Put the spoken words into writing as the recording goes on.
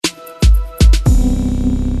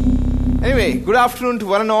Anyway, good afternoon to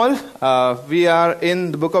one and all. We are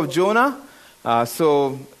in the book of Jonah.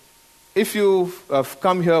 So if you have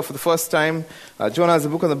come here for the first time, Jonah is a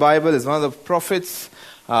book of the Bible, is one of the prophets.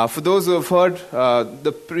 For those who have heard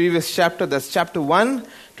the previous chapter, that's chapter 1.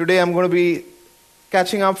 Today I'm going to be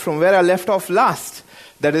catching up from where I left off last.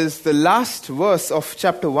 That is the last verse of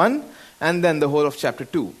chapter 1 and then the whole of chapter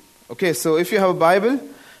 2. Okay, so if you have a Bible,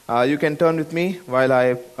 you can turn with me while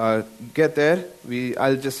I get there.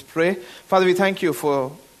 I'll just pray. Father, we thank you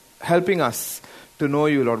for helping us to know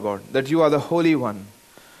you, Lord God, that you are the Holy One.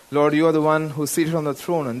 Lord, you are the one who's seated on the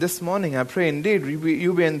throne. And this morning, I pray indeed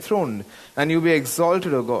you be enthroned and you be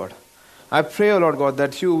exalted, O God. I pray, O Lord God,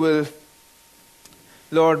 that you will,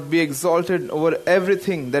 Lord, be exalted over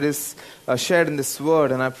everything that is shared in this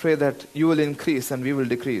word. And I pray that you will increase and we will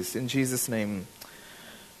decrease. In Jesus' name.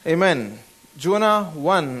 Amen. Jonah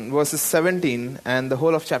 1 verses 17 and the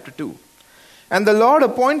whole of chapter 2. And the Lord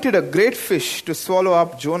appointed a great fish to swallow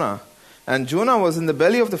up Jonah. And Jonah was in the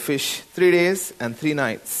belly of the fish 3 days and 3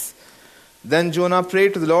 nights. Then Jonah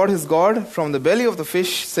prayed to the Lord his God from the belly of the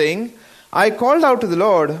fish, saying, I called out to the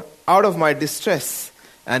Lord out of my distress,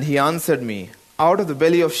 and he answered me. Out of the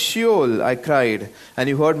belly of Sheol I cried, and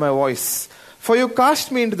you heard my voice. For you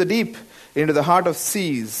cast me into the deep, into the heart of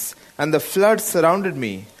seas, and the floods surrounded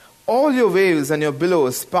me. All your waves and your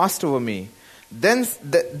billows passed over me. Then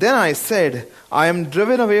I said, I am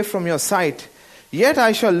driven away from your sight. Yet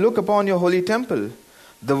I shall look upon your holy temple.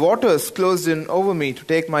 The waters closed in over me to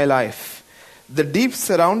take my life. The deep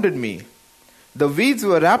surrounded me. The weeds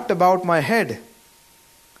were wrapped about my head.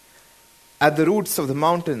 At the roots of the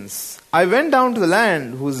mountains, I went down to the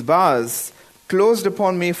land whose bars closed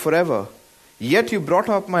upon me forever. Yet you brought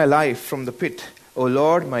up my life from the pit, O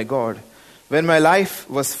Lord my God. When my life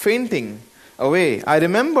was fainting away, I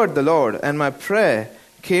remembered the Lord, and my prayer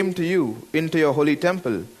came to you into your holy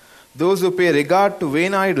temple. Those who pay regard to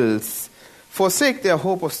vain idols forsake their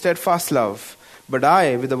hope of steadfast love. But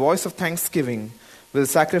I, with a voice of thanksgiving, will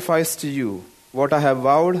sacrifice to you. What I have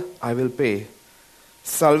vowed, I will pay.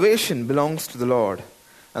 Salvation belongs to the Lord.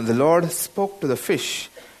 And the Lord spoke to the fish,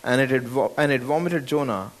 and it vomited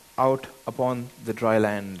Jonah out upon the dry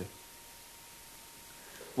land.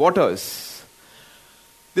 Waters.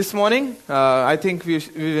 This morning, I think we've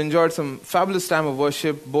enjoyed some fabulous time of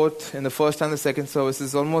worship, both in the first and the second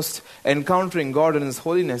services. Almost encountering God in His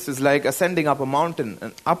holiness is like ascending up a mountain,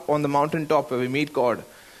 and up on the mountaintop where we meet God.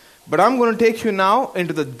 But I'm going to take you now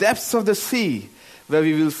into the depths of the sea, where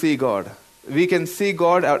we will see God. We can see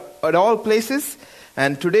God at all places,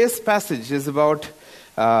 and today's passage is about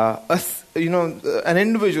an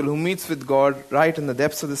individual who meets with God right in the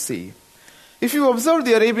depths of the sea. If you observe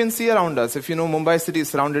the Arabian Sea around us, if you know Mumbai city is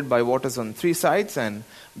surrounded by waters on 3 sides, and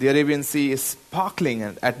the Arabian Sea is sparkling,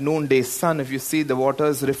 and at noonday sun, if you see the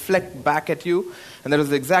waters reflect back at you, and that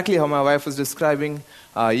is exactly how my wife was describing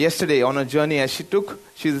yesterday on a journey as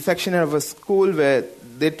she's a section head of a school where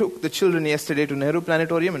they took the children yesterday to Nehru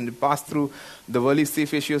Planetarium and they passed through the Worli Sea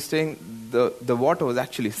Fish. She was saying the water was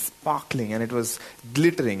actually sparkling and it was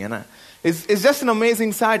glittering, and it's just an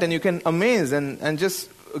amazing sight, and you can amaze and just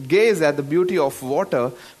gaze at the beauty of water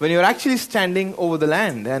when you're actually standing over the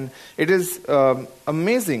land, and it is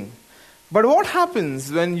amazing. But what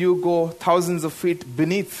happens when you go thousands of feet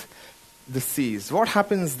beneath the seas? What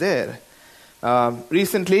happens there? Not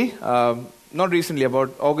recently,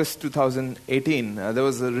 about August 2018, there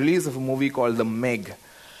was a release of a movie called The Meg.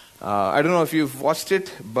 I don't know if you've watched it,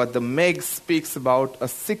 but The Meg speaks about a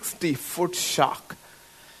 60-foot shark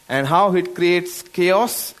and how it creates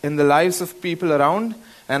chaos in the lives of people around,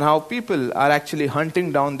 and how people are actually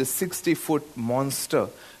hunting down this 60-foot monster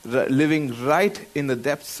living right in the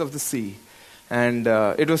depths of the sea. And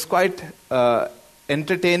it was quite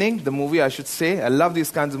entertaining, the movie, I should say. I love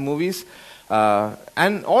these kinds of movies.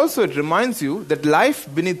 And also it reminds you that life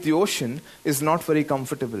beneath the ocean is not very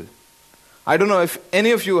comfortable. I don't know if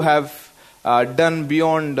any of you have done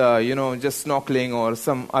beyond, just snorkeling or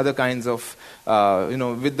some other kinds of,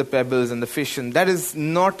 with the pebbles and the fish. And that is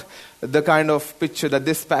not the kind of picture that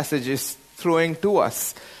this passage is throwing to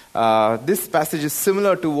us. This passage is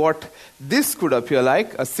similar to what this could appear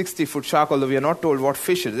like, a 60-foot shark, although we are not told what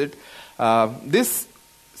fish is it. This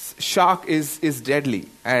shark is deadly,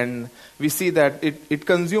 and we see that it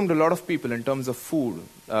consumed a lot of people in terms of food.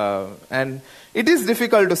 And it is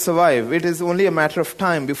difficult to survive. It is only a matter of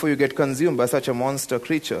time before you get consumed by such a monster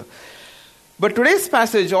creature. But today's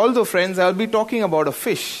passage, although, friends, I'll be talking about a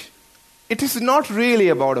fish, it is not really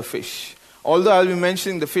about a fish. Although I'll be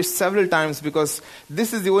mentioning the fish several times, because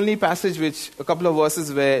this is the only passage a couple of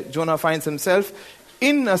verses where Jonah finds himself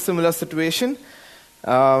in a similar situation.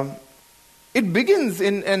 it begins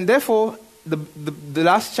and therefore, the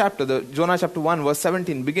last chapter, the Jonah chapter 1, verse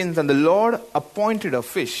 17 begins, and the Lord appointed a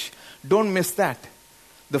fish. Don't miss that.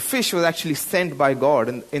 The fish was actually sent by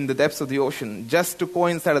God in the depths of the ocean, just to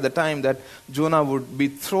coincide at the time that Jonah would be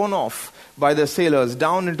thrown off by the sailors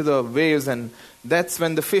down into the waves, and that's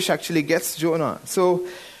when the fish actually gets Jonah. So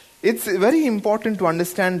it's very important to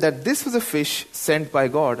understand that this was a fish sent by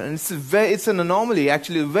God, and it's an anomaly,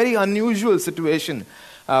 actually a very unusual situation.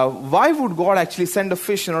 Why would God actually send a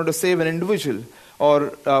fish in order to save an individual,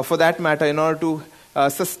 or for that matter, in order to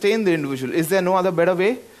sustain the individual? Is there no other better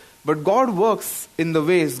way? But God works in the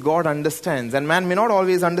ways God understands, and man may not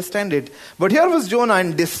always understand it. But here was Jonah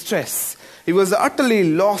in distress. He was utterly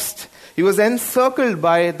lost. He was encircled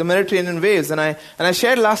by the Mediterranean waves. And I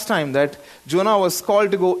shared last time that Jonah was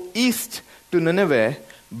called to go east to Nineveh,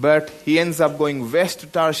 but he ends up going west to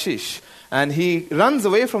Tarshish. And he runs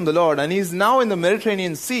away from the Lord, and he's now in the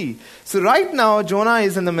Mediterranean Sea. So right now, Jonah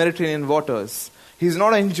is in the Mediterranean waters. He's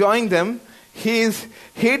not enjoying them. He is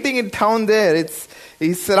hating it down there.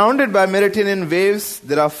 He's surrounded by Mediterranean waves.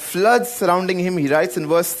 There are floods surrounding him. He writes in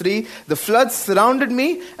verse 3, "The floods surrounded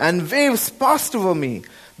me and waves passed over me.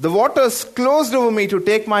 The waters closed over me to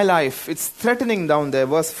take my life." It's threatening down there.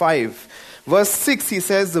 Verse 5. Verse 6, he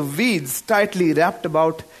says, "The weeds tightly wrapped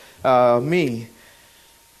about me."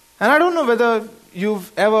 And I don't know whether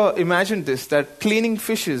you've ever imagined this, that cleaning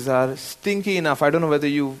fishes are stinky enough. I don't know whether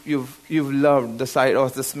you've loved the sight or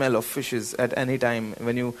the smell of fishes at any time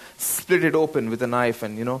when you split it open with a knife,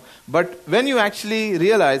 and But when you actually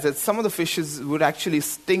realize that some of the fishes would actually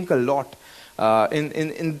stink a lot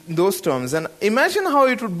in those terms, and imagine how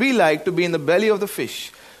it would be like to be in the belly of the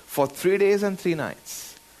fish for 3 days and 3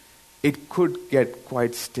 nights. It could get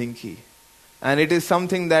quite stinky, and it is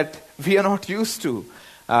something that we are not used to.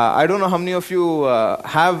 I don't know how many of you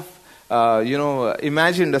have,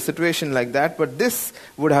 imagined a situation like that, but this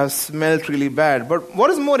would have smelled really bad. But what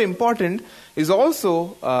is more important is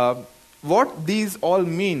also what these all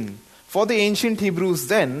mean for the ancient Hebrews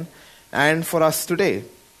then and for us today.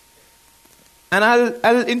 And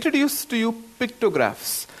I'll introduce to you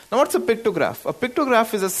pictographs. Now, what's a pictograph? A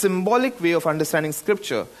pictograph is a symbolic way of understanding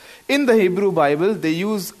Scripture. In the Hebrew Bible, they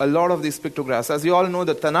use a lot of these pictographs. As you all know,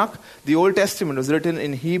 the Tanakh, the Old Testament, was written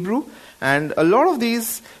in Hebrew, and a lot of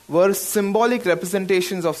these were symbolic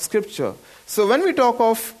representations of Scripture. So when we talk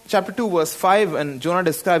of chapter 2, verse 5, and Jonah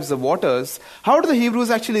describes the waters, how do the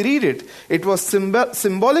Hebrews actually read it? It was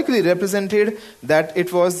symbolically represented that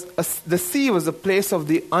the sea was a place of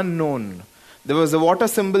the unknown. There was a water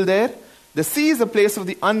symbol there. The sea is a place of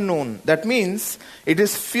the unknown. That means it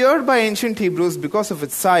is feared by ancient Hebrews because of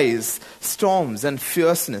its size, storms, and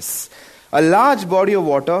fierceness. A large body of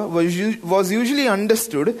water was usually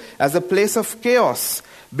understood as a place of chaos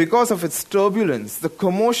because of its turbulence, the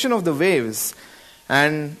commotion of the waves.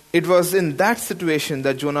 And it was in that situation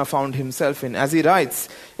that Jonah found himself in. As he writes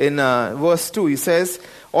in verse 2, he says,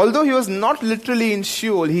 although he was not literally in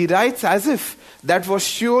Sheol, he writes as if that was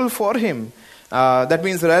Sheol for him. That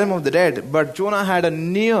means the realm of the dead. But Jonah had a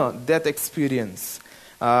near-death experience.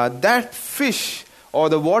 That fish or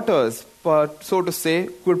the waters, so to say,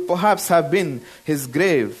 could perhaps have been his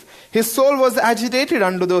grave. His soul was agitated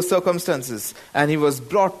under those circumstances, and he was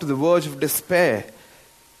brought to the verge of despair.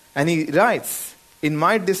 And he writes, in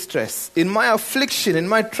my distress, in my affliction, in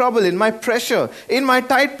my trouble, in my pressure, in my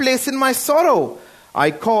tight place, in my sorrow,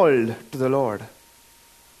 I called to the Lord.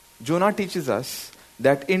 Jonah teaches us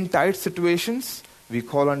that in tight situations, we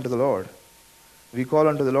call unto the Lord. We call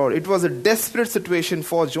unto the Lord. It was a desperate situation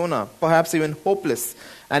for Jonah, perhaps even hopeless,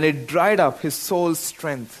 and it dried up his soul's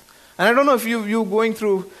strength. And I don't know if you're going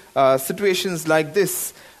through situations like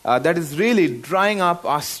this, that is really drying up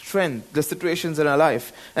our strength, the situations in our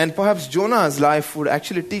life. And perhaps Jonah's life would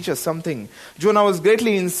actually teach us something. Jonah was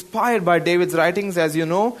greatly inspired by David's writings. As you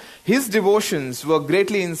know, his devotions were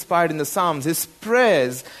greatly inspired in the Psalms. His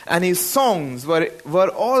prayers and his songs were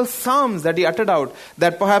all psalms that he uttered out,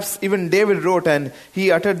 that perhaps even David wrote and he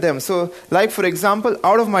uttered them. So, like for example,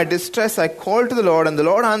 out of my distress I called to the Lord, and the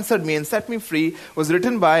Lord answered me and set me free, was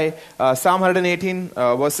written by Psalm 118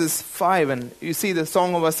 verses 5. And you see the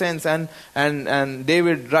Song of Ascents and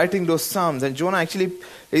David writing those psalms. And Jonah actually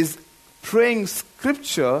is praying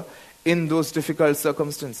scripture in those difficult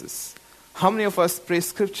circumstances. How many of us pray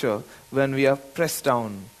scripture when we are pressed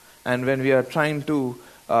down and when we are trying to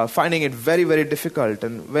finding it very, very difficult,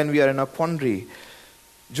 and when we are in a quandary?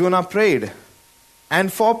 Jonah prayed.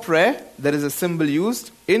 And for prayer, there is a symbol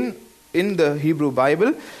used in the Hebrew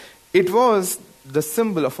Bible. It was the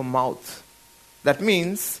symbol of a mouth. That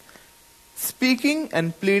means speaking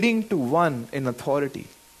and pleading to one in authority.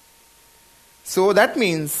 So that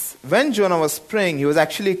means when Jonah was praying, he was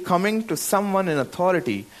actually coming to someone in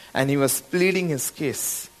authority and he was pleading his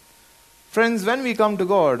case. Friends, when we come to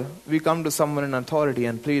God, we come to someone in authority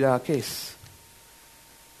and plead our case.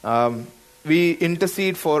 We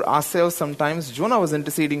intercede for ourselves sometimes. Jonah was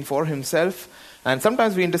interceding for himself. And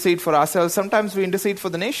sometimes we intercede for ourselves. Sometimes we intercede for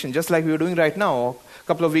the nation, just like we are doing right now. A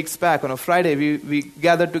couple of weeks back, on a Friday, we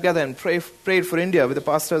gathered together and prayed for India with the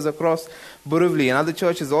pastors across Borivali and other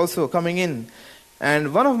churches also coming in.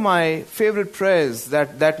 And one of my favorite prayers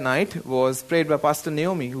that night was prayed by Pastor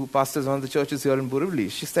Naomi, who pastors one of the churches here in Borivali.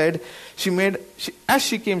 She said, as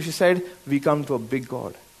she came, she said, we come to a big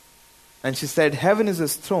God. And she said, heaven is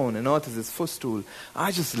his throne and earth is his footstool.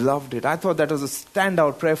 I just loved it. I thought that was a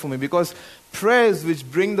standout prayer for me, because prayers which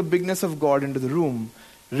bring the bigness of God into the room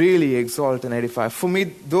really exalt and edify. For me,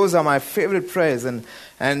 those are my favorite prayers.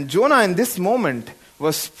 And Jonah in this moment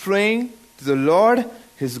was praying to the Lord,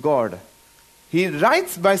 his God. He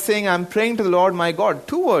writes by saying, I'm praying to the Lord my God.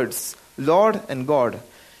 2 words, Lord and God.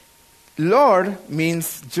 Lord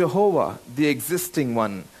means Jehovah, the existing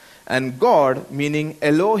one. And God meaning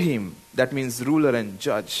Elohim, that means ruler and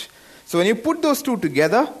judge. So when you put those two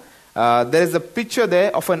together, there is a picture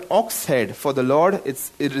there of an ox head for the Lord.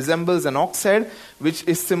 It resembles an ox head, which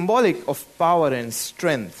is symbolic of power and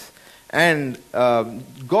strength. And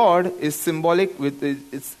God is symbolic with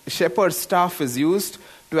its shepherd's staff is used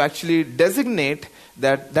to actually designate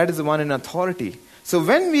that is the one in authority. So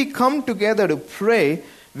when we come together to pray,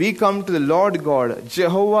 we come to the Lord God,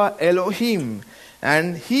 Jehovah Elohim.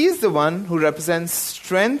 And he is the one who represents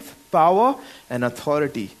strength, power, and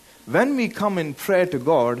authority. When we come in prayer to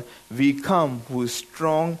God, we come who is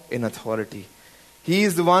strong in authority. He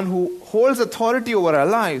is the one who holds authority over our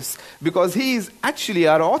lives, because he is actually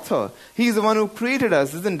our author. He is the one who created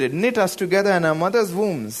us, isn't it? Knit us together in our mother's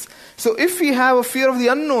wombs. So if we have a fear of the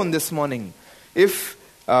unknown this morning, if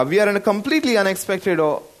we are in a completely unexpected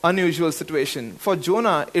or unusual situation, for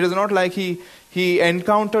Jonah, it is not like he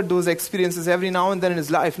encountered those experiences every now and then in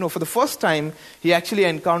his life. No, for the first time, he actually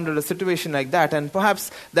encountered a situation like that. And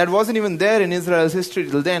perhaps that wasn't even there in Israel's history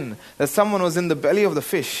till then, that someone was in the belly of the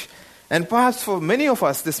fish. And perhaps for many of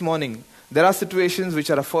us this morning, there are situations which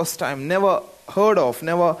are a first time, never heard of,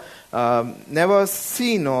 never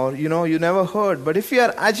seen, or you never heard. But if we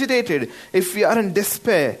are agitated, if we are in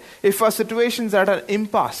despair, if our situations are at an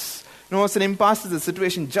impasse, what's an impasse is a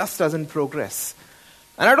situation just doesn't progress.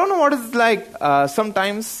 And I don't know what it's like.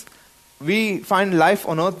 Sometimes we find life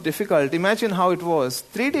on earth difficult. Imagine how it was.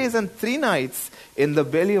 3 days and 3 nights in the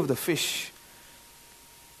belly of the fish.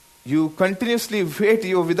 You continuously wait.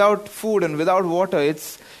 You're without food and without water.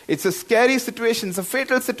 It's a scary situation. It's a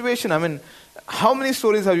fatal situation. I mean, how many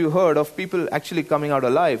stories have you heard of people actually coming out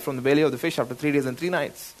alive from the belly of the fish after 3 days and 3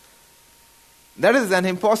 nights? That is an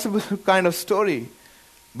impossible kind of story.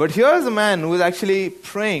 But here's a man who is actually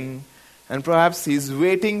praying. And perhaps he's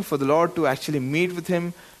waiting for the Lord to actually meet with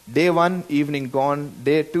him. Day 1, evening gone.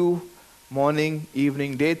 Day 2, morning,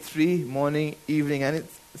 evening. Day 3, morning, evening. And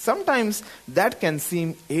sometimes that can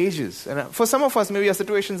seem ages. And for some of us, maybe our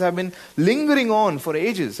situations have been lingering on for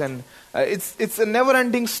ages. And it's a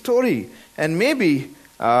never-ending story. And maybe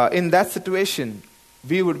in that situation,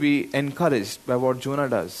 we would be encouraged by what Jonah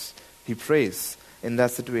does. He prays in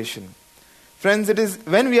that situation. Friends, it is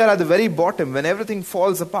when we are at the very bottom, when everything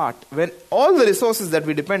falls apart, when all the resources that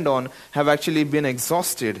we depend on have actually been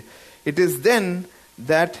exhausted, it is then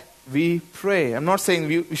that we pray. I'm not saying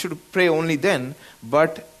we should pray only then,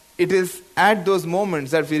 but it is at those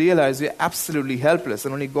moments that we realize we are absolutely helpless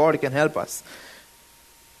and only God can help us.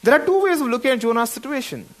 There are 2 ways of looking at Jonah's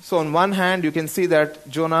situation. So on one hand, you can see that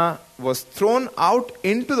Jonah was thrown out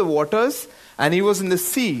into the waters and he was in the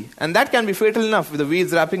sea. And that can be fatal enough with the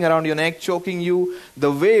weeds wrapping around your neck, choking you.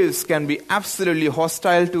 The waves can be absolutely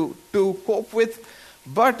hostile to cope with.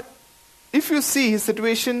 But if you see his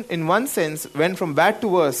situation in one sense went from bad to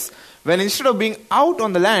worse, when instead of being out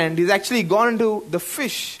on the land, he's actually gone into the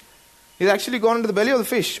fish. He's actually gone into the belly of the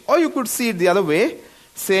fish. Or you could see it the other way,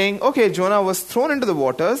 saying, okay, Jonah was thrown into the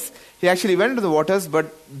waters. He actually went into the waters,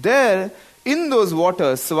 but there, in those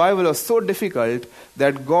waters, survival was so difficult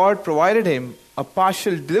that God provided him a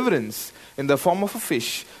partial deliverance in the form of a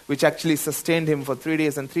fish, which actually sustained him for 3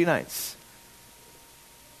 days and 3 nights.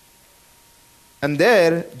 And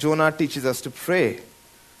there, Jonah teaches us to pray.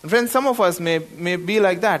 And friends, some of us may be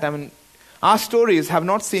like that. I mean, our stories have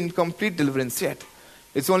not seen complete deliverance yet.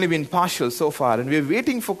 It's only been partial so far, and we're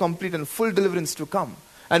waiting for complete and full deliverance to come.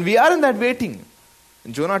 And we are in that waiting.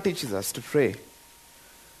 And Jonah teaches us to pray.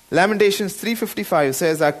 Lamentations 3:55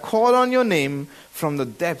 says, I call on your name from the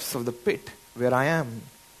depths of the pit where I am.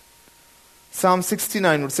 Psalm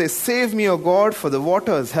 69 would say, "Save me, O God, for the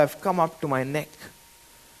waters have come up to my neck."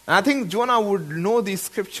 And I think Jonah would know these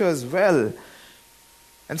scriptures well.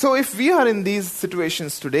 And so if we are in these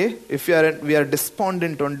situations today, if we are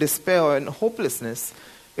despondent or in despair or in hopelessness,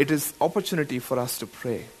 it is opportunity for us to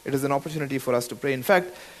pray. It is an opportunity for us to pray. In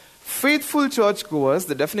fact, faithful churchgoers,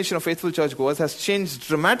 the definition of faithful churchgoers has changed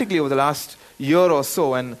dramatically over the last year or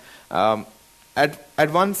so. And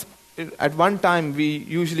at one time, we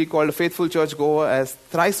usually called a faithful churchgoer as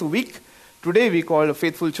thrice a week. Today, we call a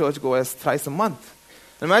faithful churchgoer as thrice a month.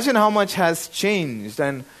 Imagine how much has changed.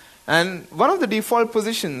 And one of the default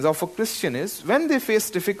positions of a Christian is when we face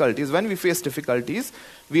difficulties,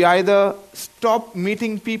 we either stop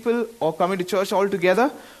meeting people or coming to church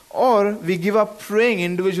altogether, or we give up praying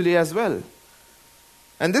individually as well.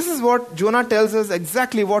 And this is what Jonah tells us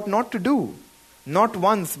exactly what not to do. Not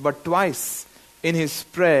once, but twice in his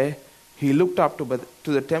prayer, he looked up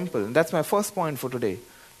to the temple. And that's my first point for today.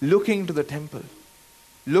 Looking to the temple.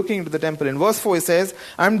 Looking to the temple. In verse 4 it says,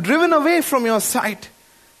 "I'm driven away from your sight,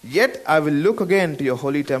 yet I will look again to your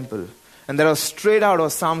holy temple." And that was straight out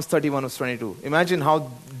of Psalms 31 verse 22. Imagine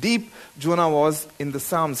how deep Jonah was in the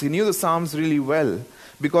Psalms. He knew the Psalms really well,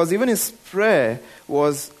 because even his prayer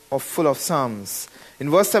was full of Psalms.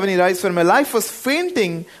 In verse 7 he writes, "When my life was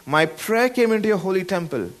fainting, my prayer came into your holy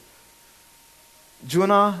temple."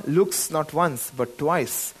 Jonah looks not once but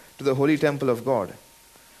twice to the holy temple of God.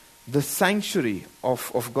 The sanctuary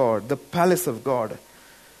of God, the palace of God.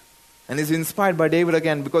 And is inspired by David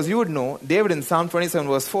again, because you would know, David in Psalm 27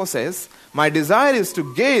 verse 4 says, "My desire is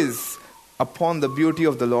to gaze upon the beauty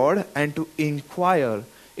of the Lord and to inquire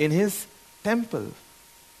in his temple."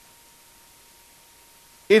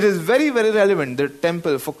 It is very, very relevant, the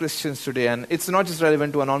temple, for Christians today. And it's not just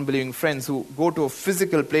relevant to our non-believing friends who go to a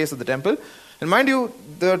physical place of the temple. And mind you,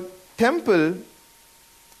 the temple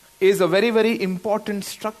is a very, very important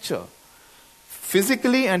structure,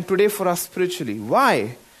 physically and today for us spiritually.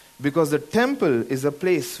 Why? Because the temple is a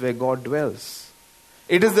place where God dwells.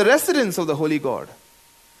 It is the residence of the Holy God.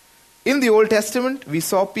 In the Old Testament, we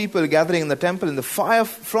saw people gathering in the temple, and the fire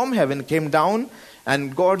from heaven came down,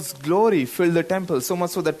 and God's glory filled the temple, so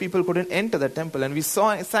much so that people couldn't enter the temple. And we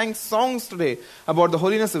sang songs today about the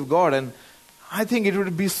holiness of God, and I think it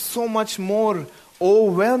would be so much more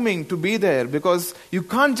overwhelming to be there, because you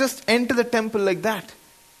can't just enter the temple like that.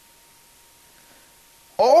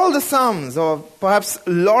 All the Psalms, or perhaps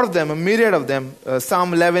a lot of them, a myriad of them,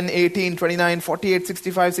 Psalm 11, 18, 29, 48,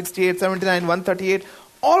 65, 68, 79, 138,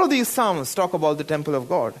 all of these Psalms talk about the temple of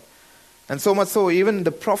God. And so much so, even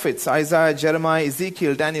the prophets, Isaiah, Jeremiah,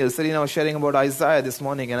 Ezekiel, Daniel. Serena was sharing about Isaiah this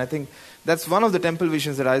morning, and I think that's one of the temple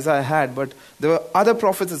visions that Isaiah had. But there were other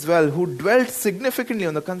prophets as well who dwelt significantly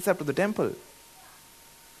on the concept of the temple.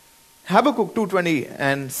 Habakkuk 2:20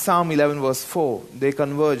 and Psalm 11 verse 4, they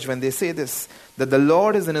converge when they say this, that the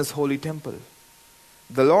Lord is in his holy temple.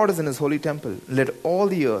 The Lord is in his holy temple. Let all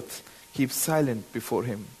the earth keep silent before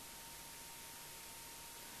him.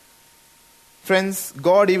 Friends,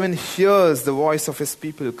 God even hears the voice of his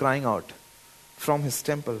people crying out from his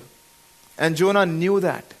temple. And Jonah knew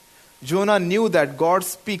that. Jonah knew that God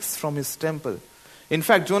speaks from his temple. In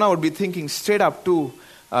fact, Jonah would be thinking straight up to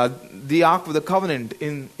the Ark of the Covenant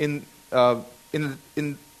in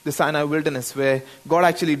the Sinai wilderness, where God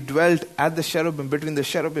actually dwelt at the cherubim, between the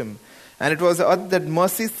cherubim. And it was at that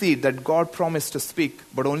mercy seat that God promised to speak,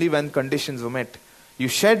 but only when conditions were met. You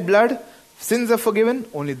shed blood, sins are forgiven,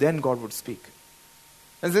 only then God would speak.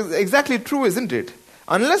 And this is exactly true, isn't it?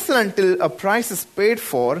 Unless and until a price is paid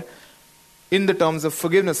for in the terms of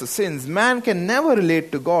forgiveness of sins, man can never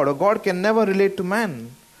relate to God, or God can never relate to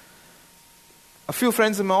man. A few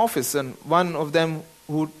friends in my office, and one of them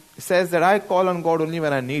who says that I call on God only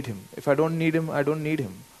when I need him. If I don't need him, I don't need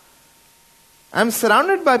him. I'm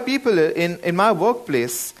surrounded by people in my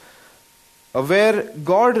workplace where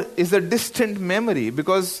God is a distant memory,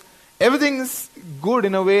 because everything is good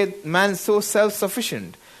in a way. Man is so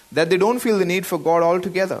self-sufficient that they don't feel the need for God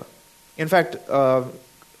altogether. In fact, a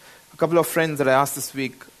couple of friends that I asked this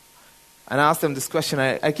week, and I asked them this question.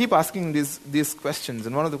 I keep asking these questions,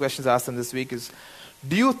 and one of the questions I asked them this week is,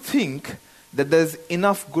 do you think that there's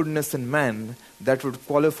enough goodness in man that would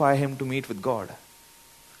qualify him to meet with God?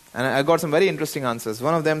 And I got some very interesting answers.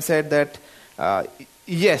 One of them said that,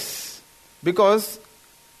 yes, because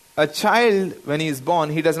a child, when he is born,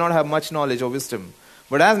 he does not have much knowledge or wisdom.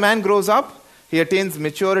 But as man grows up, he attains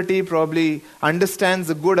maturity, probably understands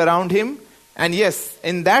the good around him. And yes,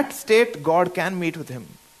 in that state, God can meet with him.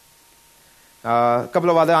 A couple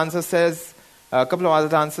of other answers,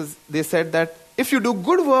 they said that if you do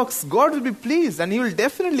good works, God will be pleased and he will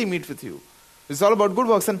definitely meet with you. It's all about good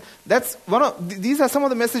works. And that's these are some of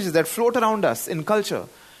the messages that float around us in culture.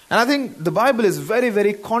 And I think the Bible is very,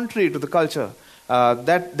 very contrary to the culture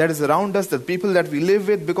that is around us, the people that we live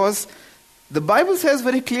with, because the Bible says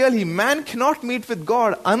very clearly, man cannot meet with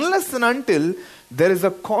God unless and until there is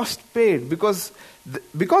a cost paid. Because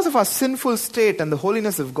of our sinful state and the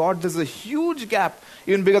holiness of God, there's a huge gap,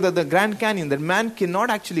 even bigger than the Grand Canyon, that man cannot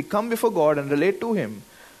actually come before God and relate to Him.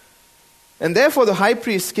 And therefore the high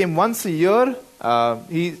priest came once a year.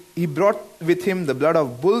 He brought with him the blood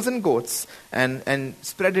of bulls and goats and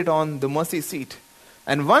spread it on the mercy seat.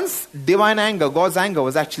 And once divine anger, God's anger,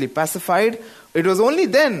 was actually pacified, it was only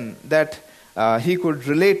then that he could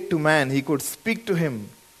relate to man, he could speak to him.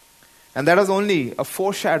 And that was only a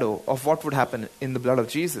foreshadow of what would happen in the blood of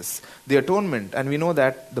Jesus, the atonement. And we know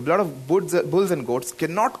that the blood of bulls and goats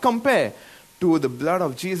cannot compare to the blood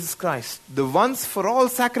of Jesus Christ, the once for all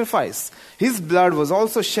sacrifice. His blood was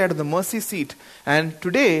also shed on the mercy seat. And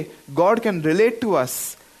today, God can relate to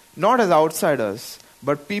us, not as outsiders,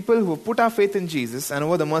 but people who put our faith in Jesus, and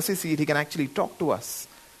over the mercy seat, He can actually talk to us.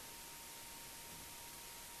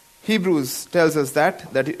 Hebrews tells us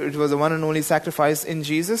that it was the one and only sacrifice in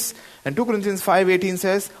Jesus. And 2 Corinthians 5:18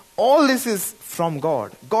 says, all this is from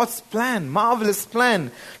God. God's plan, marvelous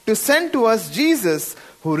plan, to send to us Jesus,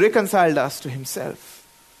 who reconciled us to Himself.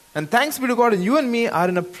 And thanks be to God, and you and me are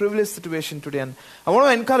in a privileged situation today. And I want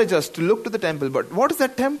to encourage us to look to the temple. But what is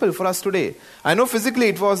that temple for us today? I know physically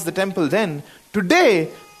it was the temple then.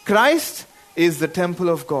 Today, Christ is the temple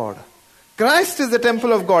of God. Christ is the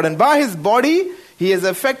temple of God. And by His body, He has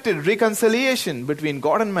effected reconciliation between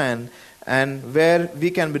God and man, and where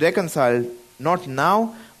we can be reconciled, not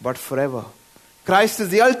now, but forever. Christ is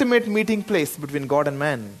the ultimate meeting place between God and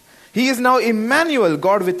man. He is now Emmanuel,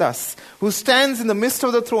 God with us, who stands in the midst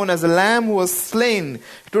of the throne as a lamb who was slain.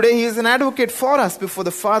 Today He is an advocate for us before the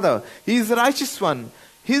Father. He is the righteous one.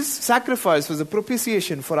 His sacrifice was a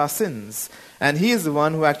propitiation for our sins. And He is the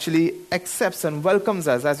one who actually accepts and welcomes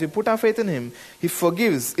us. As we put our faith in Him, He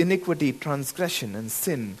forgives iniquity, transgression, and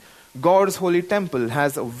sin. God's holy temple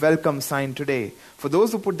has a welcome sign today. For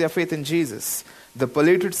those who put their faith in Jesus, the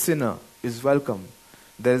polluted sinner is welcome.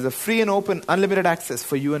 There is a free and open, unlimited access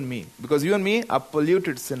for you and me, because you and me are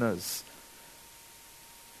polluted sinners.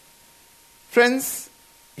 Friends,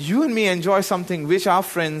 you and me enjoy something which our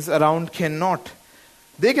friends around cannot.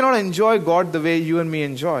 They cannot enjoy God the way you and me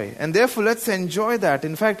enjoy. And therefore, let's enjoy that.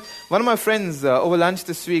 In fact, one of my friends over lunch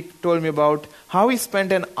this week told me about how he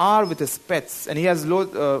spent an hour with his pets. And he has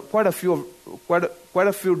quite a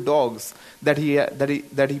few dogs that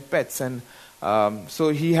he pets. And so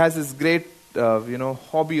he has this great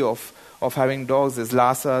hobby of having dogs. There's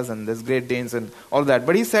Lhasas and there's Great Danes and all that.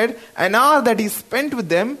 But he said, an hour that he spent with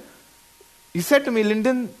them, he said to me,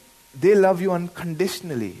 Lyndon, they love you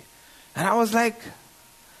unconditionally. And I was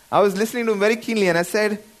listening to him very keenly, and I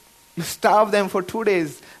said, you starve them for 2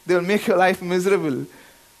 days, they will make your life miserable.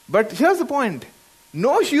 But here's the point.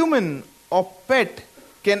 No human or pet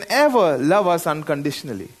can ever love us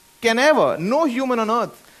unconditionally. No human on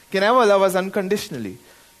earth can ever love us unconditionally.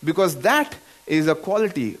 Because that is a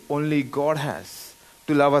quality only God has,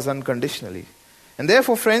 to love us unconditionally. And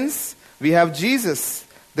therefore, friends, we have Jesus,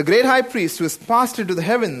 the great high priest who has passed into the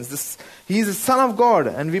heavens. He is the Son of God,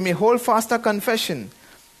 and we may hold fast our confession.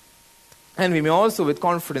 And we may also, with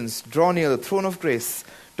confidence, draw near the throne of grace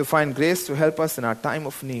to find grace to help us in our time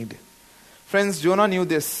of need. Friends, Jonah knew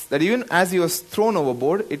this, that even as he was thrown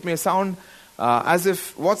overboard, it may sound as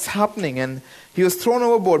if what's happening, and he was thrown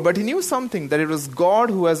overboard, but he knew something, that it was God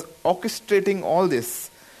who was orchestrating all this.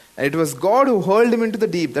 And it was God who hurled him into the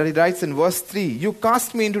deep, that he writes in verse 3, you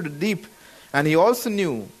cast me into the deep. And he also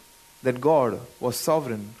knew that God was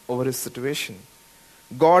sovereign over his situation.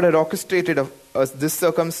 God had orchestrated this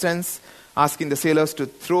circumstance, asking the sailors to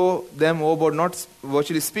throw them overboard, not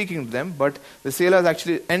virtually speaking to them, but the sailors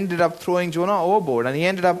actually ended up throwing Jonah overboard, and he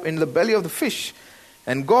ended up in the belly of the fish.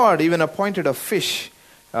 And God even appointed a fish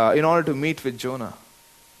in order to meet with Jonah.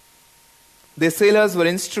 The sailors were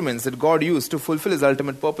instruments that God used to fulfill His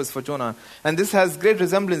ultimate purpose for Jonah. And this has great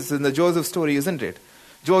resemblance in the Joseph story, isn't it?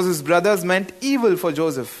 Joseph's brothers meant evil for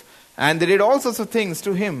Joseph, and they did all sorts of things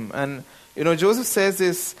to him. And Joseph says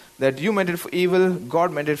this, that you meant it for evil,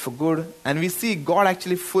 God meant it for good. And we see God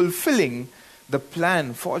actually fulfilling the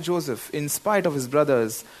plan for Joseph in spite of his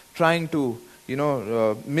brothers trying to,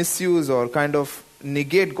 misuse or kind of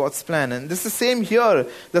negate God's plan. And this is the same here.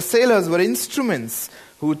 The sailors were instruments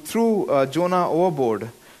who threw Jonah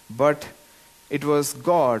overboard. But it was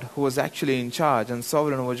God who was actually in charge and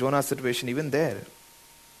sovereign over Jonah's situation even there.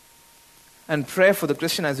 And prayer for the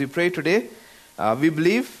Christian as we pray today, we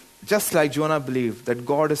believe, just like Jonah believed, that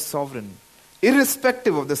God is sovereign.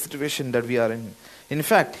 irrespective of the situation that we are in. In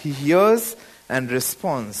fact, He hears and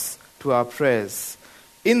responds to our prayers.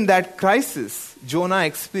 In that crisis, Jonah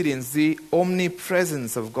experienced the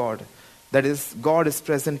omnipresence of God. That is, God is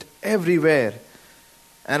present everywhere.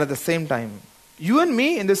 And at the same time, you and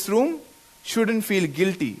me in this room shouldn't feel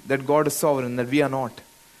guilty that God is sovereign, that we are not.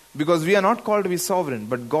 Because we are not called to be sovereign,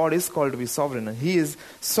 but God is called to be sovereign. And He is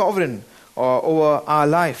sovereign over our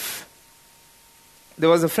life.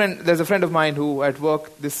 There's a friend of mine who at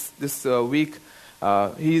work this week,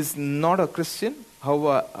 he is not a Christian.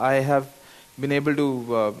 However, I have been able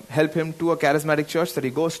to help him to a charismatic church that he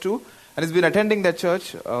goes to. And he's been attending that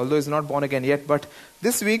church, although he's not born again yet. But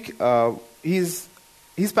this week, he's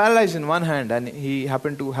paralyzed in one hand, and he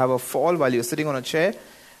happened to have a fall while he was sitting on a chair.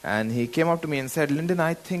 And he came up to me and said, "Lyndon,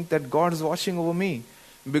 I think that God is watching over me,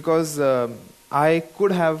 because I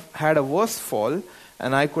could have had a worse fall,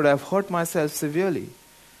 and I could have hurt myself severely."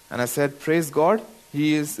 And I said, "Praise God,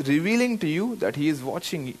 He is revealing to you that He is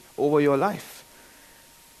watching over your life."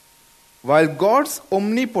 While God's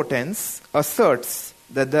omnipotence asserts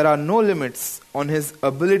that there are no limits on His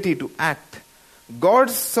ability to act,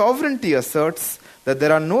 God's sovereignty asserts that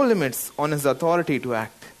there are no limits on His authority to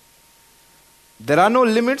act. There are no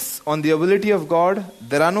limits on the ability of God.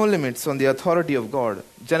 There are no limits on the authority of God.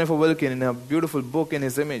 Jennifer Wilkin, in a beautiful book, In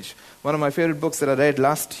His Image, one of my favorite books that I read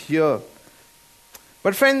last year.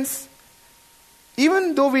 But friends,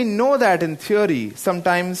 even though we know that in theory,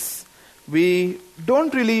 sometimes we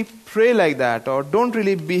don't really pray like that or don't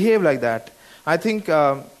really behave like that. I think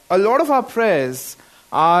a lot of our prayers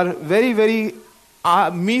are very, very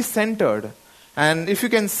me-centered. And if you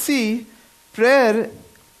can see, prayer,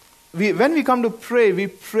 when we come to pray, we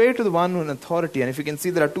pray to the one in authority. And if you can see,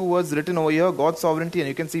 there are two words written over here, God's sovereignty, and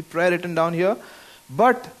you can see prayer written down here.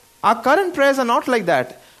 But our current prayers are not like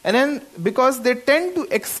that. And then, because they tend to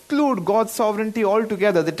exclude God's sovereignty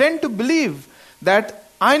altogether, they tend to believe that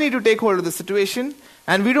I need to take hold of the situation,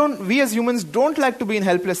 and we as humans don't like to be in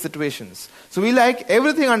helpless situations. So we like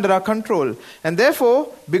everything under our control. And therefore,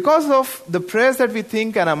 because of the prayers that we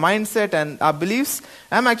think and our mindset and our beliefs,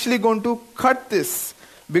 I'm actually going to cut this.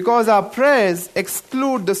 Because our prayers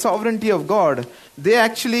exclude the sovereignty of God, they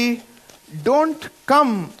actually don't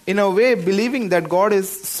come in a way believing that God is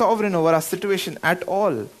sovereign over our situation at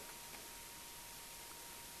all.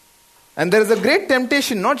 And there is a great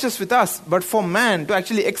temptation, not just with us, but for man, to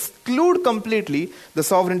actually exclude completely the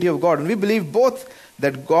sovereignty of God. And we believe both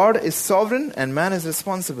that God is sovereign and man is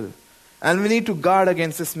responsible. And we need to guard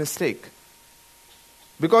against this mistake.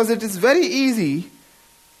 Because it is very easy,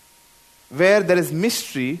 where there is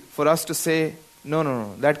mystery, for us to say,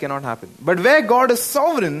 no, that cannot happen. But where God is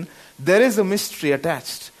sovereign, there is a mystery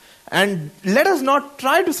attached. And let us not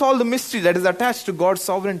try to solve the mystery that is attached to God's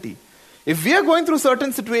sovereignty. If we are going through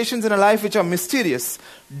certain situations in our life which are mysterious,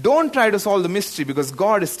 don't try to solve the mystery, because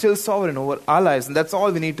God is still sovereign over our lives, and that's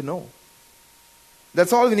all we need to know.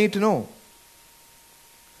 That's all we need to know.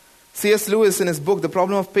 C.S. Lewis, in his book, The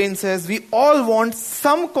Problem of Pain, says, we all want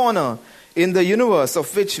some corner in the universe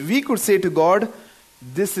of which we could say to God,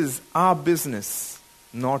 this is our business,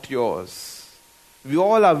 not yours. We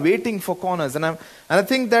all are waiting for corners. And I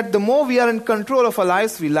think that the more we are in control of our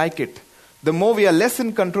lives, we like it. The more we are less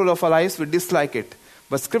in control of our lives, we dislike it.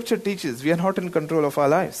 But Scripture teaches we are not in control of our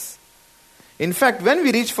lives. In fact, when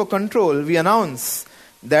we reach for control, we announce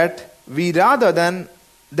that rather than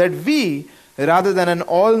an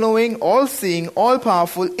all-knowing, all-seeing,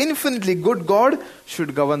 all-powerful, infinitely good God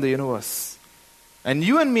should govern the universe. And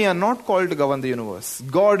you and me are not called to govern the universe.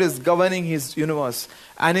 God is governing His universe,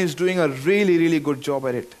 and He's doing a really, really good job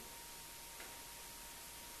at it.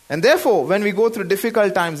 And therefore, when we go through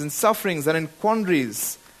difficult times and sufferings and in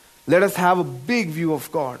quandaries, let us have a big view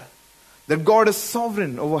of God. That God is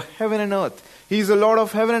sovereign over heaven and earth. He is the Lord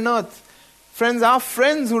of heaven and earth. Friends, our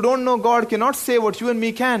friends who don't know God cannot say what you and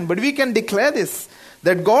me can, but we can declare this,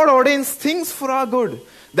 that God ordains things for our good.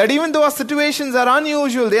 That even though our situations are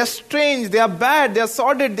unusual, they are strange, they are bad, they are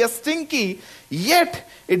sordid, they are stinky, yet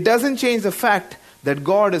it doesn't change the fact that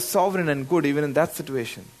God is sovereign and good even in that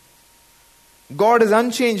situation. God is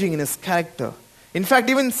unchanging in His character. In fact,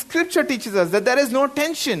 even Scripture teaches us that there is no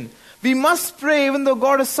tension. We must pray even though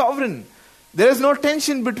God is sovereign. There is no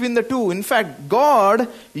tension between the two. In fact, God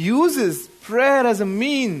uses prayer as a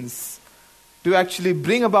means to actually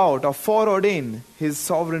bring about or foreordain His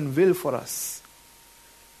sovereign will for us.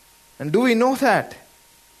 And do we know that?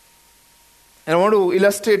 And I want to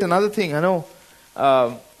illustrate another thing. I know,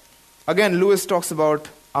 again, Lewis talks about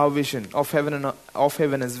our vision of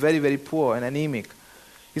heaven is very, very poor and anemic.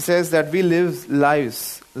 He says that we live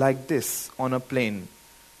lives like this on a plane,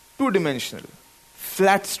 two-dimensional,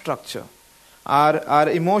 flat structure. Our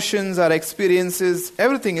emotions, our experiences,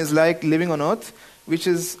 everything is like living on earth, which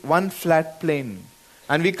is one flat plane.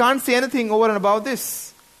 And we can't see anything over and above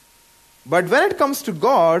this. But when it comes to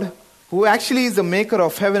God, who actually is the maker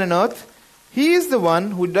of heaven and earth, He is the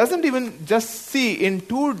one who doesn't even just see in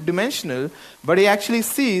two-dimensional, but He actually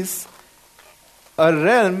sees a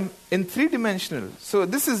realm in three-dimensional. So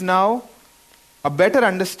this is now a better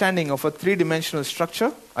understanding of a three-dimensional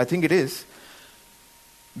structure. I think it is.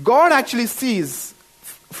 God actually sees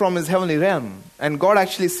from His heavenly realm, and God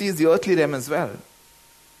actually sees the earthly realm as well.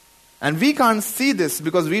 And we can't see this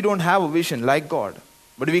because we don't have a vision like God.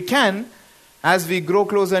 But we can, as we grow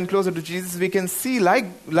closer and closer to Jesus, we can see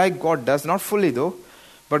like God does, not fully though.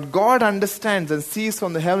 But God understands and sees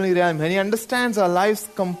from the heavenly realm, and He understands our lives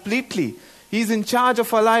completely. He's in charge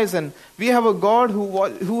of our lives, and we have a God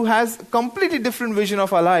who has a completely different vision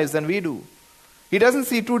of our lives than we do. He doesn't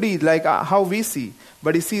see 2D like how we see,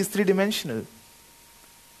 but He sees three-dimensional.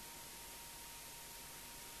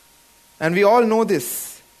 And we all know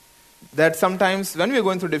this, that sometimes when we are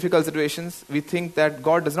going through difficult situations, we think that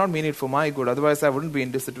God does not mean it for my good, otherwise I wouldn't be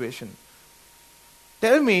in this situation.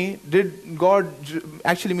 Tell me, did God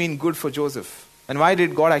actually mean good for Joseph? And why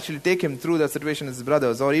did God actually take him through that situation with his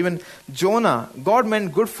brothers? Or even Jonah, God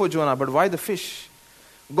meant good for Jonah, but why the fish?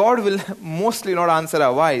 God will mostly not answer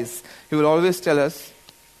our whys. He will always tell us,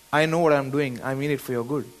 I know what I'm doing, I mean it for your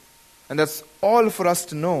good. And that's all for us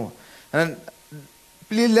to know. And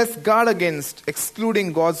please, let's guard against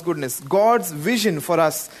excluding God's goodness. God's vision for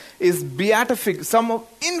us is beatific, some of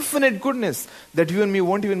infinite goodness that you and me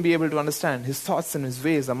won't even be able to understand. His thoughts and His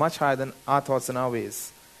ways are much higher than our thoughts and our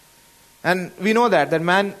ways. And we know that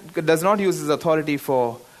man does not use his authority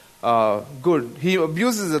for good. He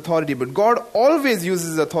abuses his authority, but God always uses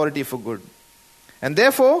his authority for good. And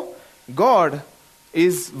therefore, God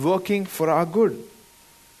is working for our good.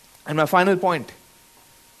 And my final point,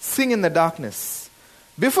 sing in the darkness.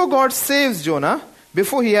 Before God saves Jonah,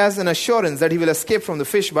 before he has an assurance that he will escape from the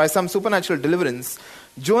fish by some supernatural deliverance,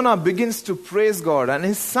 Jonah begins to praise God. And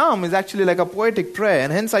his psalm is actually like a poetic prayer,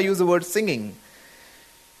 and hence I use the word singing.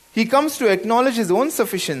 He comes to acknowledge his own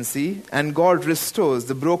sufficiency, and God restores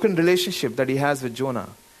the broken relationship that he has with Jonah.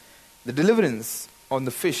 The deliverance on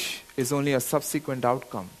the fish is only a subsequent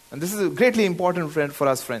outcome. And this is greatly important for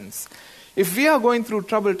us, friends. If we are going through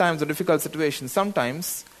troubled times or difficult situations,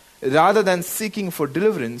 sometimes, rather than seeking for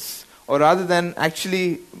deliverance, or rather than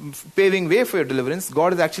actually paving way for your deliverance,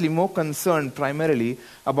 God is actually more concerned primarily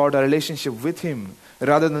about our relationship with Him,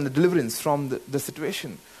 rather than the deliverance from the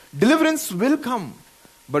situation. Deliverance will come.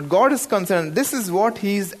 But God is concerned. This is what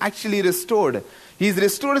He's actually restored. He's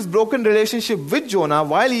restored his broken relationship with Jonah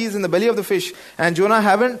while he is in the belly of the fish. And Jonah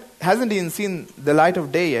hasn't even seen the light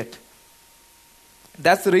of day yet.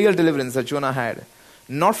 That's the real deliverance that Jonah had.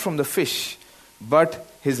 Not from the fish, but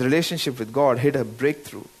his relationship with God hit a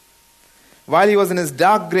breakthrough. While he was in his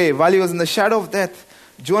dark grave, while he was in the shadow of death,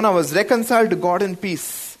 Jonah was reconciled to God in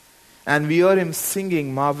peace. And we hear him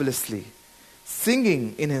singing marvelously.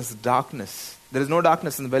 Singing in his darkness. There is no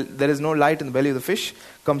darkness in the belly, there is no light in the belly of the fish,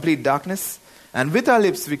 complete darkness. And with our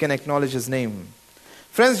lips we can acknowledge His name.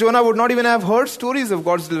 Friends, Jonah would not even have heard stories of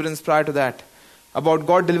God's deliverance prior to that. About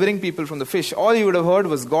God delivering people from the fish. All he would have heard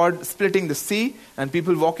was God splitting the sea and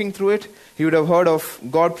people walking through it. He would have heard of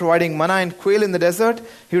God providing manna and quail in the desert.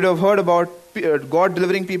 He would have heard about God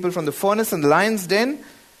delivering people from the furnace and the lion's den,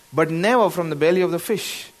 but never from the belly of the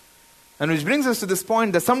fish. And which brings us to this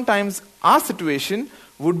point that sometimes our situation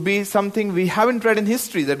would be something we haven't read in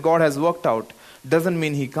history that God has worked out. Doesn't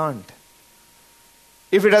mean He can't.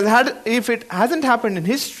 If it hasn't happened in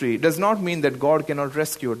history, does not mean that God cannot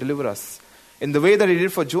rescue or deliver us. In the way that He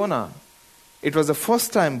did for Jonah, it was the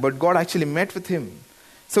first time, but God actually met with him.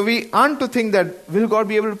 So we aren't to think that, will God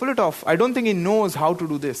be able to pull it off? I don't think He knows how to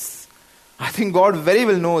do this. I think God very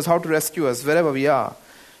well knows how to rescue us wherever we are.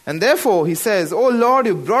 And therefore He says, "Oh Lord,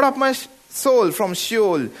 you brought up my soul from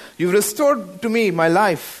Sheol. You've restored to me my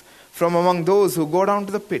life from among those who go down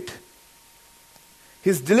to the pit."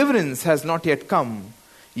 His deliverance has not yet come,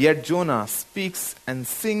 yet Jonah speaks and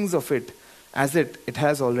sings of it as it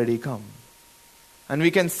has already come. And we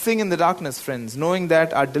can sing in the darkness, friends, knowing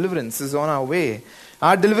that our deliverance is on our way.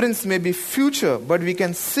 Our deliverance may be future, but we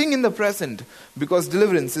can sing in the present because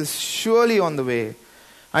deliverance is surely on the way.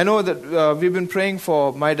 I know that we've been praying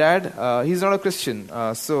for my dad. He's not a Christian,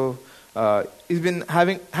 so he's been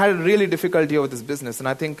had a really difficult year with his business, and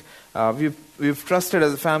I think we've trusted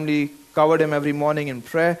as a family, covered him every morning in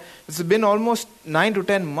prayer. It's been almost 9 to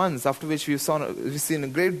 10 months after which we've seen a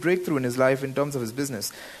great breakthrough in his life in terms of his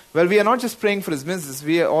business. Well, we are not just praying for his business,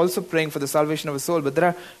 we are also praying for the salvation of his soul. But there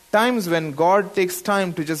are times when God takes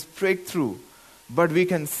time to just break through but we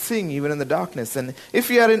can sing even in the darkness. And if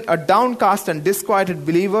we are a downcast and disquieted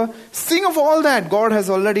believer, sing of all that God has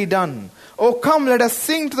already done. Oh, come, let us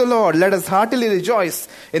sing to the Lord. Let us heartily rejoice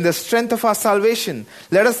in the strength of our salvation.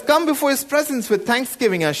 Let us come before His presence with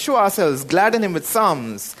thanksgiving and show ourselves glad in Him with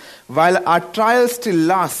psalms. While our trials still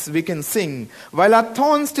last, we can sing. While our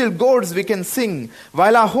thorns still goads, we can sing.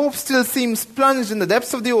 While our hope still seems plunged in the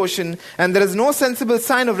depths of the ocean, and there is no sensible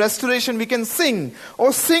sign of restoration, we can sing.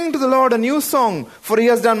 Oh, sing to the Lord a new song, for He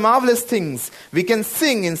has done marvelous things. We can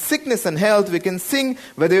sing in sickness and health. We can sing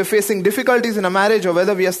whether we are facing difficulties in a marriage or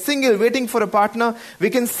whether we are single waiting for a partner. We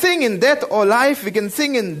can sing in death or life. We can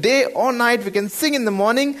sing in day or night. We can sing in the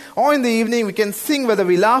morning or in the evening. We can sing whether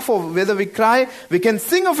we laugh or whether we cry. We can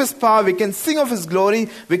sing of His power. We can sing of His glory.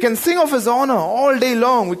 We can sing of His honor all day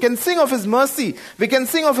long. We can sing of His mercy. We can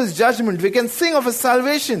sing of His judgment. We can sing of His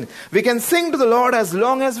salvation. We can sing to the Lord as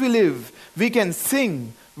long as we live. We can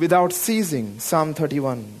sing without ceasing. Psalm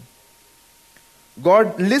 31.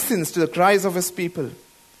 God listens to the cries of His people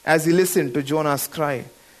as He listened to Jonah's cry.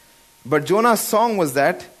 But Jonah's song was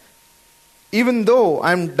that, even though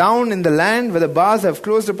I'm down in the land where the bars have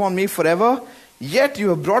closed upon me forever, yet you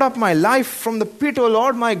have brought up my life from the pit, O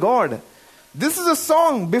Lord my God. This is a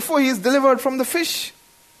song before he is delivered from the fish.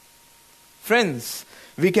 Friends,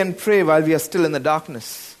 we can pray while we are still in the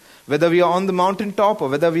darkness. Whether we are on the mountaintop or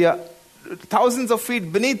whether we are thousands of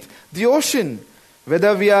feet beneath the ocean,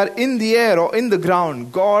 whether we are in the air or in the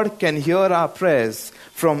ground, God can hear our prayers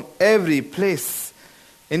from every place.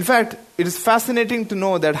 In fact, it is fascinating to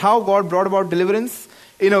know that how God brought about deliverance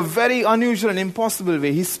in a very unusual and impossible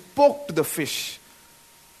way. He spoke to the fish.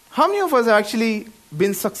 How many of us have actually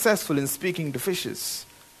been successful in speaking to fishes?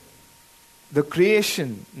 The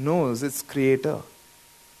creation knows its creator.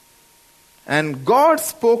 And God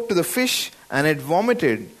spoke to the fish and it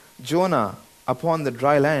vomited Jonah upon the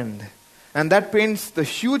dry land. And that paints the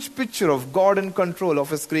huge picture of God in control of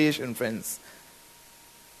His creation, friends.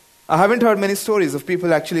 I haven't heard many stories of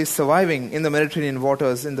people actually surviving in the Mediterranean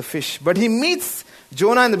waters in the fish. But He meets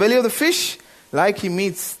Jonah in the belly of the fish like He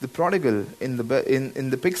meets the prodigal in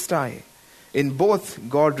the pigsty. In both,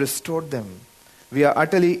 God restored them. We are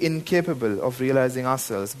utterly incapable of realizing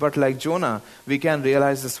ourselves. But like Jonah, we can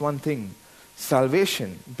realize this one thing.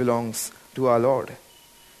 Salvation belongs to our Lord.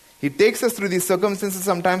 He takes us through these circumstances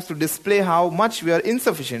sometimes to display how much we are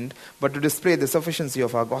insufficient, but to display the sufficiency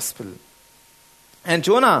of our gospel. And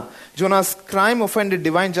Jonah's crime offended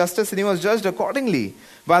divine justice, and he was judged accordingly.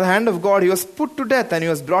 By the hand of God, he was put to death and he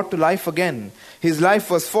was brought to life again. His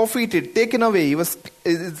life was forfeited, taken away.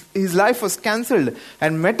 His life was cancelled.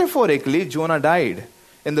 And metaphorically, Jonah died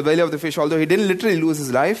in the belly of the fish, although he didn't literally lose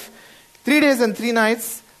his life. 3 days and 3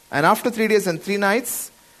 nights, and after 3 days and 3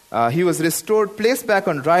 nights, he was restored, placed back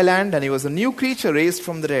on dry land, and he was a new creature raised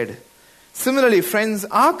from the dead. Similarly, friends,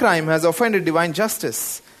 our crime has offended divine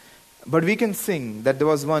justice. But we can sing that there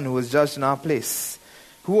was one who was judged in our place,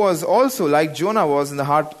 who was also, like Jonah was in the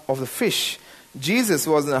heart of the fish, Jesus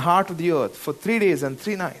was in the heart of the earth for 3 days and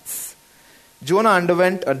 3 nights. Jonah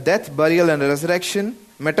underwent a death, burial, and a resurrection,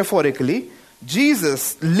 metaphorically.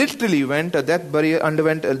 Jesus literally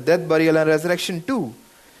underwent a death, burial, and resurrection too.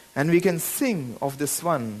 And we can sing of this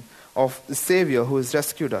one, of the Savior who has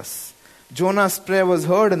rescued us. Jonah's prayer was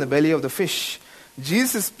heard in the belly of the fish.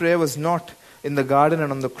 Jesus' prayer was not in the garden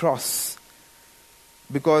and on the cross,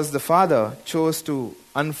 because the Father chose to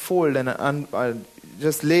unfold and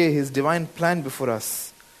just lay His divine plan before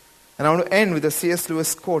us. And I want to end with a C.S.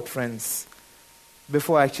 Lewis quote, friends,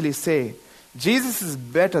 before I actually say, Jesus is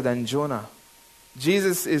better than Jonah.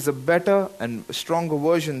 Jesus is a better and stronger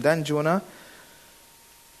version than Jonah.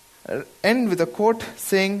 I'll end with a quote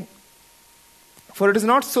saying, "For it is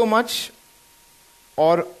not so much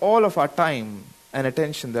or all of our time and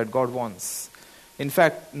attention that God wants. In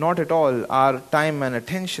fact, not at all our time and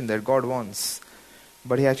attention that God wants.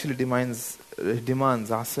 But He actually demands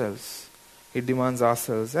ourselves. He demands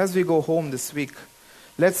ourselves. As we go home this week,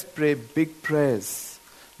 let's pray big prayers.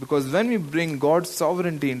 Because when we bring God's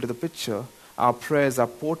sovereignty into the picture, our prayers are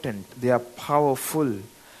potent. They are powerful.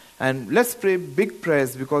 And let's pray big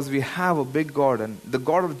prayers because we have a big God. And the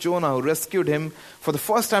God of Jonah, who rescued him for the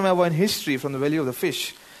first time ever in history from the belly of the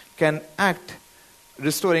fish, can act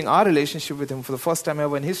restoring our relationship with Him for the first time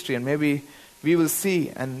ever in history. And maybe we will see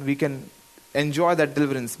and we can enjoy that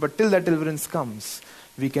deliverance. But till that deliverance comes,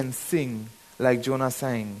 we can sing like Jonah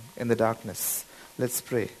sang in the darkness. Let's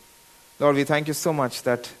pray. Lord, we thank You so much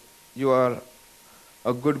that You are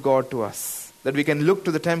a good God to us. That we can look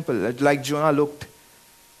to the temple like Jonah looked.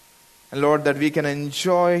 And Lord, that we can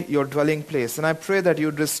enjoy Your dwelling place. And I pray that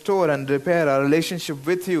You'd restore and repair our relationship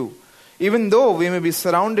with You even though we may be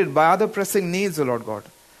surrounded by other pressing needs, O Lord God.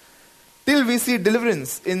 Till we see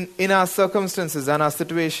deliverance in our circumstances and our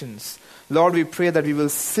situations, Lord, we pray that we will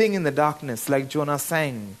sing in the darkness like Jonah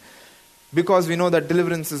sang, because we know that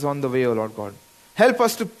deliverance is on the way, O Lord God. Help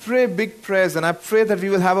us to pray big prayers, and I pray that we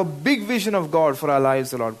will have a big vision of God for our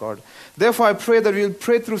lives, O Lord God. Therefore, I pray that we will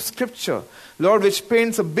pray through Scripture, Lord, which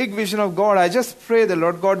paints a big vision of God. I just pray that,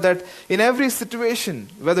 Lord God, that in every situation,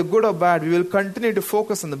 whether good or bad, we will continue to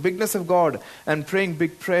focus on the bigness of God and praying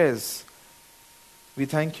big prayers. We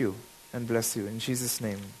thank you and bless you. In Jesus'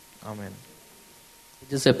 name, amen.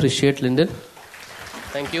 Just appreciate Lyndon.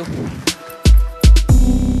 Thank you.